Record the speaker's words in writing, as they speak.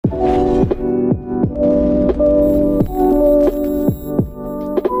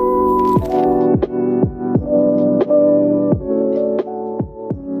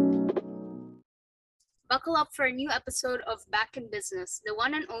for a new episode of Back in Business, the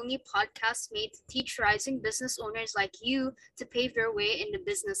one and only podcast made to teach rising business owners like you to pave your way in the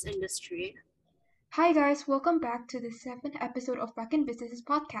business industry. Hi guys, welcome back to the 7th episode of Back in Business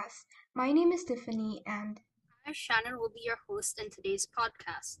podcast. My name is Tiffany and I, Shannon, will be your host in today's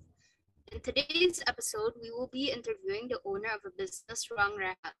podcast. In today's episode, we will be interviewing the owner of a business, Ruang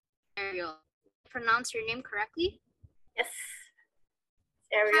Rehat, Ariel. Pronounce your name correctly? Yes,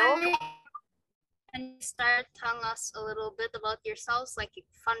 Ariel. Hi. Can you start telling us a little bit about yourselves, like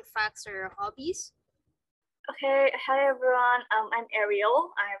fun facts or your hobbies? Okay, hi everyone. I'm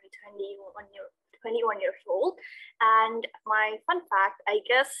Ariel. I'm 21 years old, and my fun fact, I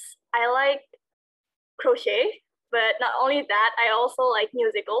guess, I like crochet. But not only that, I also like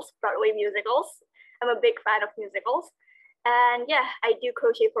musicals, Broadway musicals. I'm a big fan of musicals, and yeah, I do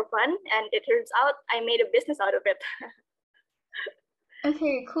crochet for fun. And it turns out I made a business out of it.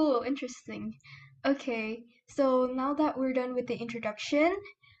 Okay, cool, interesting. Okay, so now that we're done with the introduction,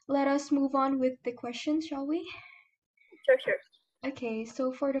 let us move on with the questions, shall we? Sure. Okay,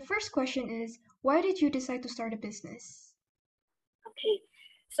 so for the first question is, why did you decide to start a business? Okay,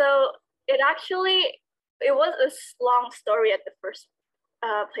 so it was a long story at the first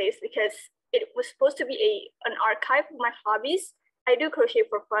place because it was supposed to be an archive of my hobbies. I do crochet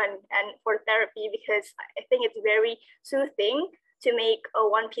for fun and for therapy because I think it's very soothing to make a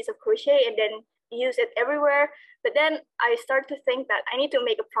one piece of crochet and then use it everywhere. But then I started to think that I need to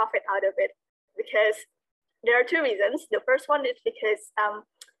make a profit out of it because there are two reasons. The first one is because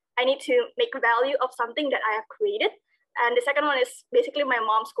I need to make value of something that I have created. And the second one is basically my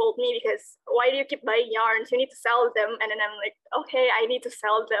mom scolded me because why do you keep buying yarns? You need to sell them. And then I'm like, okay, I need to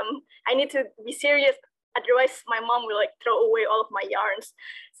sell them. I need to be serious. Otherwise, my mom will like throw away all of my yarns.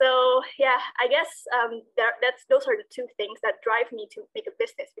 So yeah, I guess those are the two things that drive me to make a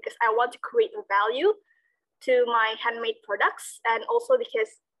business because I want to create value to my handmade products, and also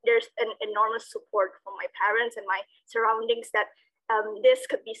because there's an enormous support from my parents and my surroundings that this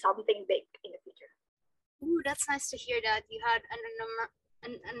could be something big in the future. Ooh, that's nice to hear that you had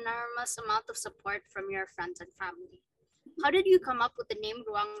an enormous amount of support from your friends and family. How did you come up with the name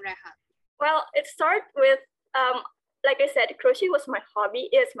Ruang Rehat? Well, it started with, like I said, crochet was my hobby,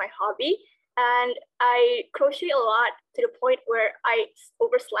 is my hobby. And I crochet a lot to the point where I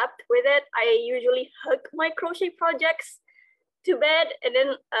overslept with it. I usually hug my crochet projects to bed, and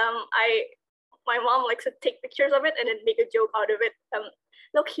then my mom likes to take pictures of it and then make a joke out of it.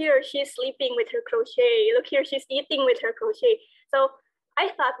 Look here, she's sleeping with her crochet. Look here, she's eating with her crochet. So I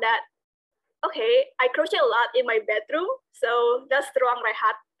thought that, okay, I crochet a lot in my bedroom, so that's the Ruang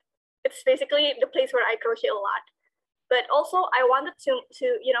Rehat. It's basically the place where I crochet a lot. But also I wanted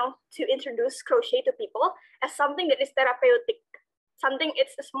to introduce crochet to people as something that is therapeutic.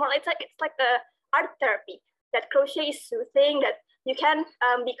 It's like a art therapy. That crochet is soothing, that you can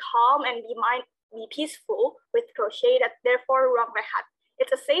be calm and be peaceful with crochet, that therefore Ruang Rehat.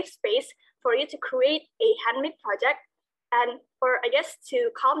 It's a safe space for you to create a handmade project and for, I guess,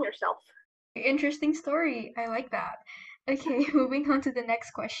 to calm yourself. Interesting story. I like that. Okay, moving on to the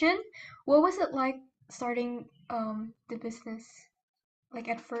next question. What was it like starting the business? Like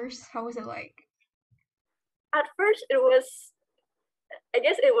at first, how was it like? At first, it was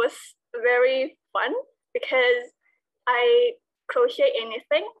very fun because I crochet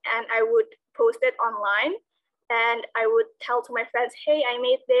anything and I would post it online, and I would tell to my friends, hey, I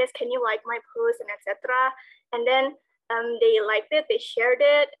made this, can you like my post, and etc. And then they liked it, they shared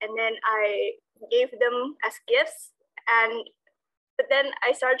it, and then I gave them as gifts. But then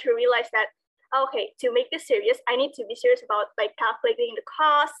I started to realize that, okay, to make this serious, I need to be serious about like calculating the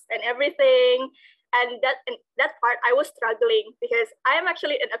costs and everything. And that part I was struggling because I am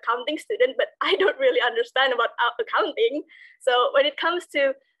actually an accounting student, but I don't really understand about accounting. So when it comes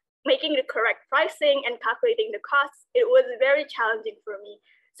to making the correct pricing and calculating the costs, it was very challenging for me.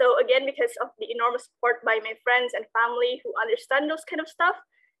 So again, because of the enormous support by my friends and family who understand those kind of stuff,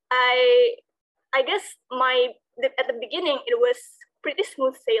 I guess at the beginning it was pretty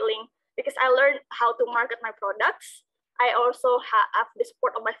smooth sailing because I learned how to market my products. I also have the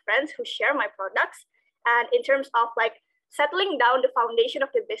support of my friends who share my products. And in terms of like settling down the foundation of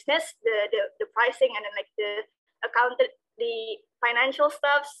the business, the pricing, and then like the financial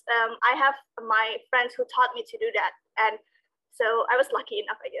stuffs, I have my friends who taught me to do that. And so I was lucky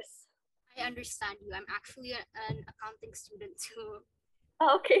enough, I guess. I understand you. I'm actually an accounting student too.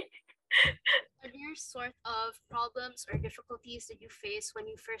 Oh, okay. Are there sort of problems or difficulties that you face when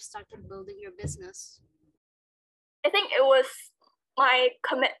you first started building your business? I think it was my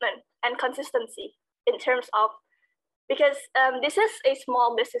commitment and consistency in terms of, because this is a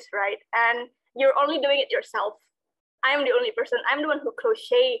small business, right? And you're only doing it yourself. I'm the only person. I'm the one who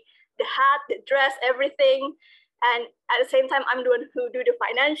crochet the hat, the dress, everything. And at the same time, I'm the one who do the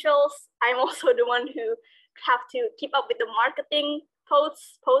financials. I'm also the one who have to keep up with the marketing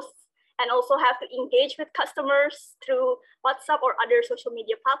posts, and also have to engage with customers through WhatsApp or other social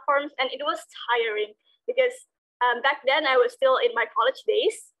media platforms. And it was tiring because back then I was still in my college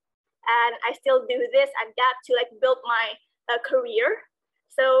days, and I still do this and that to like build my career.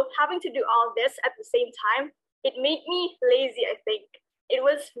 So having to do all this at the same time, it made me lazy, I think. It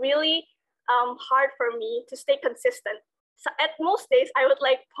was really hard for me to stay consistent. So at most days, I would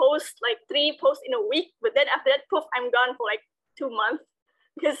like post like 3 posts in a week, but then after that, poof, I'm gone for like 2 months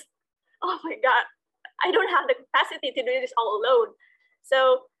because, oh my God, I don't have the capacity to do this all alone.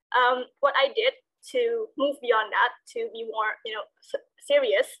 So what I did to move beyond that, to be more,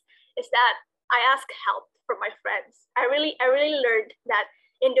 serious, is that I asked help from my friends. I really learned that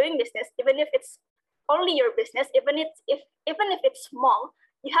in doing business, even if it's only your business, even if it's small,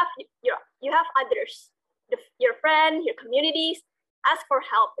 you have others, your friend, your communities. Ask for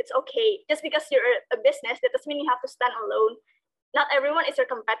help. It's okay. Just because you're a business, that doesn't mean you have to stand alone. Not everyone is your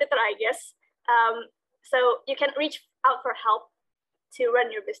competitor, I guess. So you can reach out for help to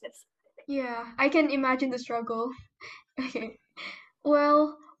run your business. Yeah, I can imagine the struggle. Okay.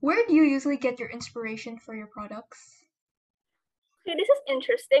 Well, where do you usually get your inspiration for your products? Okay, this is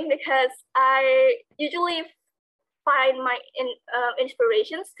interesting because I usually find my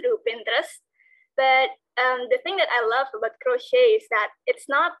inspirations through Pinterest. But the thing that I love about crochet is that it's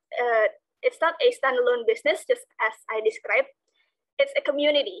not a standalone business, just as I described. It's a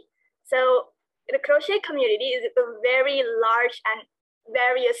community. So the crochet community is a very large and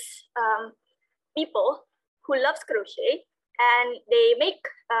various people who loves crochet, and they make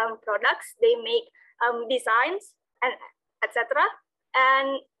products, they make designs, and etc.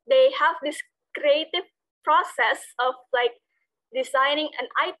 And they have this creative process of like designing an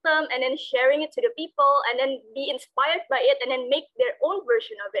item and then sharing it to the people and then be inspired by it and then make their own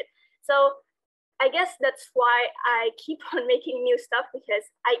version of it. So I guess that's why I keep on making new stuff, because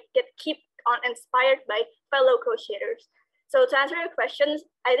I keep on inspired by fellow crocheters. So to answer your questions,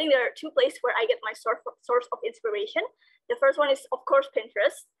 I think there are 2 places where I get my source of inspiration. The first one is, of course,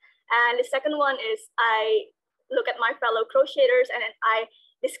 Pinterest. And the second one is I look at my fellow crocheters and then I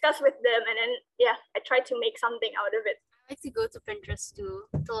discuss with them, and then I try to make something out of it. I like to go to Pinterest to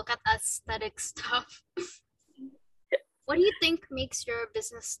look at aesthetic stuff. What do you think makes your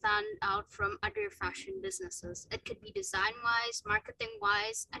business stand out from other fashion businesses? It could be design-wise,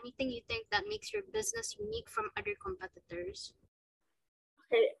 marketing-wise, anything you think that makes your business unique from other competitors.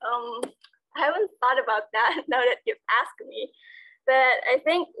 Okay, I haven't thought about that now that you've asked me, but I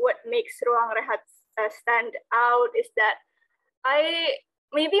think what makes Ruang Rehat stand out is that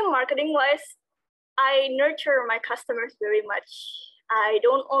maybe marketing-wise, I nurture my customers very much. I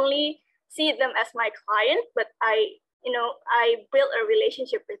don't only see them as my client, but I build a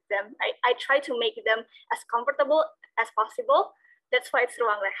relationship with them. I try to make them as comfortable as possible. That's why it's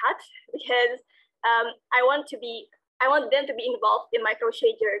Ruang Rehat, because I want them to be involved in my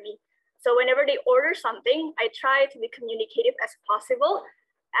crochet journey. So whenever they order something, I try to be communicative as possible,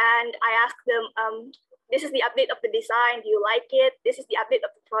 and I ask them, this is the update of the design, do you like it? This is the update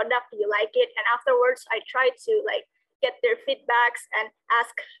of the product, do you like it? And afterwards, I try to like get their feedbacks and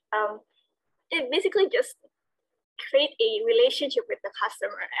ask, it basically just create a relationship with the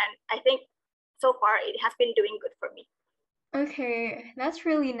customer. And I think so far it has been doing good for me. Okay, that's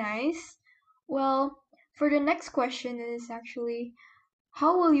really nice. Well, for the next question is actually,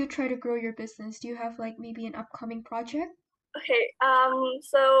 how will you try to grow your business? Do you have like maybe an upcoming project? Okay,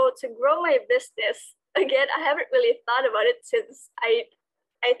 so to grow my business, again, I haven't really thought about it since I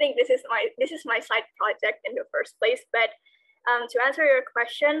think this is my side project in the first place. But to answer your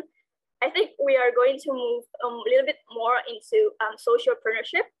question, I think we are going to move a little bit more into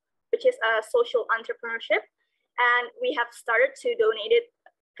socialpreneurship, which is a social entrepreneurship, and we have started to donate it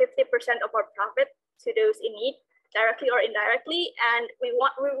 50% of our profit to those in need, directly or indirectly, and we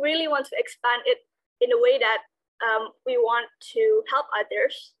really want to expand it in a way that we want to help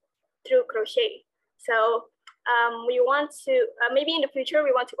others through crochet. So we want to, maybe in the future,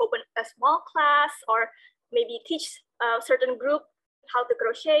 we want to open a small class or maybe teach a certain group how to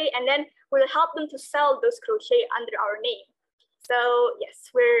crochet, and then we'll help them to sell those crochet under our name. So yes,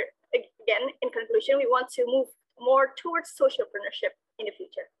 again, in conclusion, we want to move more towards socialpreneurship in the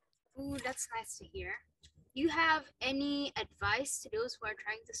future. Ooh, that's nice to hear. Do you have any advice to those who are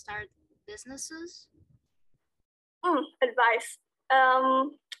trying to start businesses? Advice.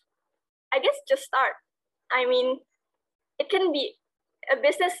 I guess just start. I mean, it can be a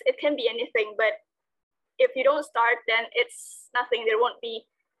business, it can be anything, but if you don't start, then it's nothing. There won't be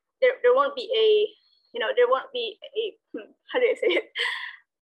a how do I say it?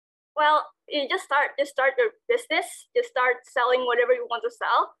 Well, you just start your business, just start selling whatever you want to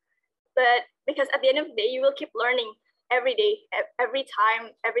sell. But because at the end of the day, you will keep learning every day, every time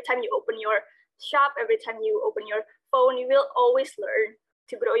you open your shop, every time you open your phone, you will always learn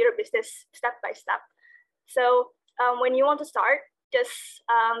to grow your business step by step. So when you want to start, just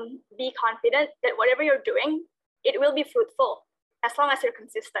be confident that whatever you're doing, it will be fruitful as long as you're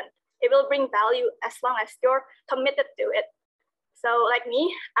consistent. It will bring value as long as you're committed to it. So like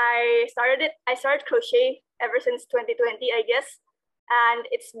me, I started crochet ever since 2020, I guess. And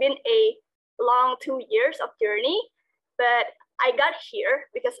it's been a long 2 years of journey, but I got here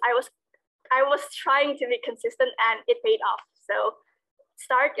because I was trying to be consistent and it paid off. So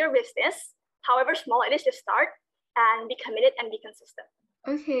start your business, however small it is, just start and be committed and be consistent.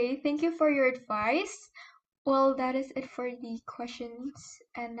 Okay, thank you for your advice. Well, that is it for the questions.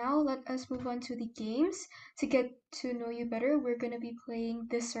 And now let us move on to the games. To get to know you better, we're going to be playing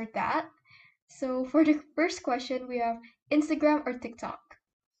this or that. So for the first question, we have Instagram or TikTok?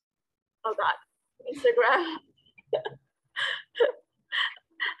 Oh God, Instagram.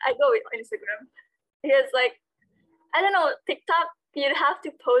 I go with Instagram because I don't know, TikTok, you'd have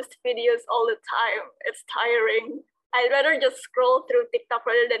to post videos all the time. It's tiring. I'd rather just scroll through TikTok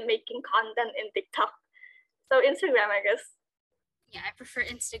rather than making content in TikTok. So Instagram, I guess. Yeah, I prefer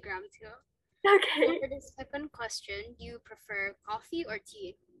Instagram too. Okay. For the second question, do you prefer coffee or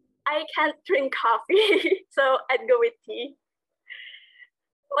tea? I can't drink coffee, so I'd go with tea.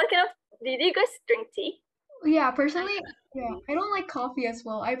 What kind of, did you guys drink tea? Yeah, personally, I don't like coffee as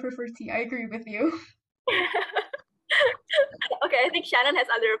well. I prefer tea. I agree with you. Okay, I think Shannon has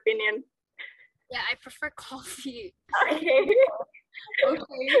other opinion. Yeah, I prefer coffee. Okay.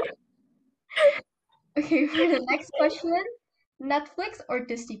 Okay. Okay, for the next question, Netflix or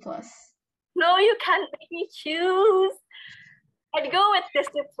Disney Plus? No, you can't make me choose. I'd go with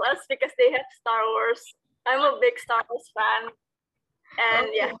Disney Plus because they have Star Wars. I'm a big Star Wars fan. And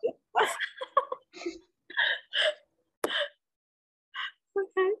Okay. yeah, Disney Plus.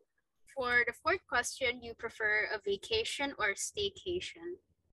 Okay. For the fourth question, do you prefer a vacation or staycation?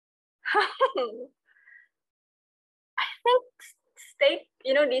 I think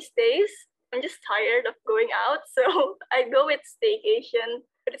these days I'm just tired of going out, so I go with staycation.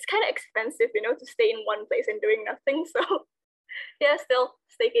 But it's kind of expensive, to stay in one place and doing nothing. So yeah, still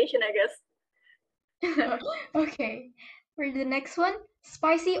staycation, I guess. Okay. For the next one,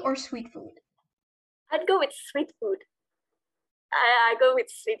 spicy or sweet food? I'd go with sweet food. I go with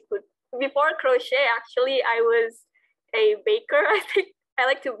sweet food. Before crochet, actually, I was a baker. I think I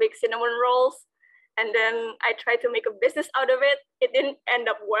like to bake cinnamon rolls. And then I tried to make a business out of it. It didn't end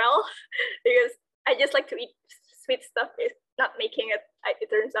up well because I just like to eat sweet stuff. It's not making it, it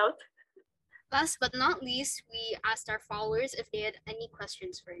turns out. Last but not least, we asked our followers if they had any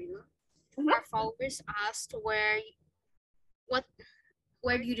questions for you. Mhm. Our followers asked where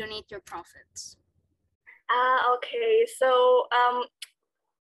do you donate your profits? Okay. So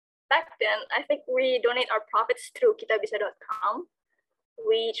back then, I think we donate our profits through kitabisa.com.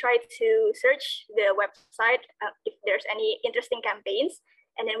 We try to search the website if there's any interesting campaigns,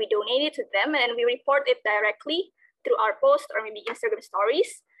 and then we donate it to them, and we report it directly through our post or maybe Instagram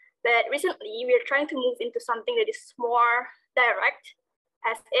stories. But recently, we're trying to move into something that is more direct,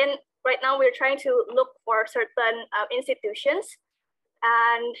 as in right now we're trying to look for certain institutions,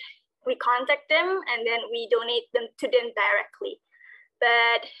 and we contact them, and then we donate them to them directly.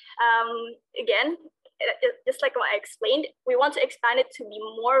 But again, just like what I explained, we want to expand it to be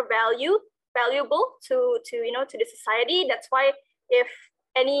more valuable to the society. That's why if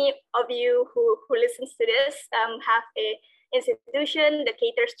any of you who listens to this have a institution that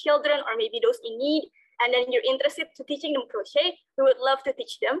caters children or maybe those in need, and then you're interested to teaching them crochet, we would love to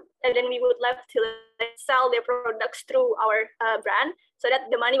teach them, and then we would love to sell their products through our brand so that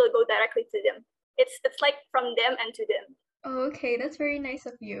the money will go directly to them. It's like from them and to them. Oh, okay, that's very nice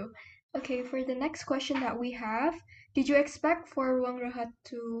of you. Okay, for the next question that we have, did you expect for Ruang Rahat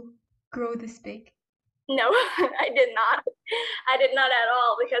to grow this big? No, I did not. I did not at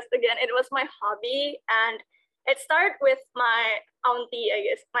all because again, it was my hobby and it started with my auntie, I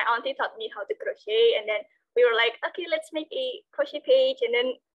guess. My auntie taught me how to crochet and then we were like, okay, let's make a crochet page and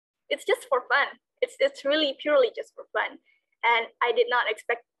then it's just for fun. It's really purely just for fun. And I did not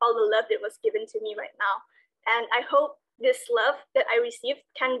expect all the love that was given to me right now. And I hope this love that I received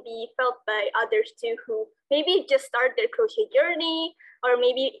can be felt by others too who maybe just started their crochet journey or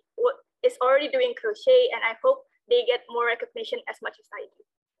maybe is already doing crochet, and I hope they get more recognition as much as I do.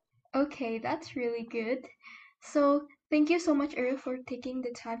 Okay, that's really good. So thank you so much, Ariel, for taking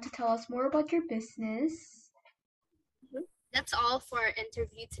the time to tell us more about your business. That's all for our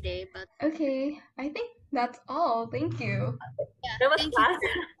interview today, but Okay, I think that's all. Thank you. yeah, That was thank fast.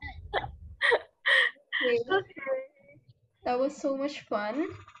 Okay, Okay. that was so much fun.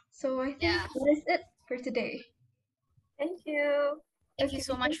 So I think Yeah. that is it for today. Thank you. Thank you Okay,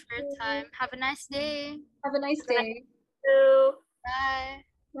 so much thank for your you. time. Have a nice day. Have a nice day. Thank you. Bye.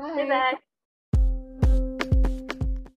 Bye. Bye bye.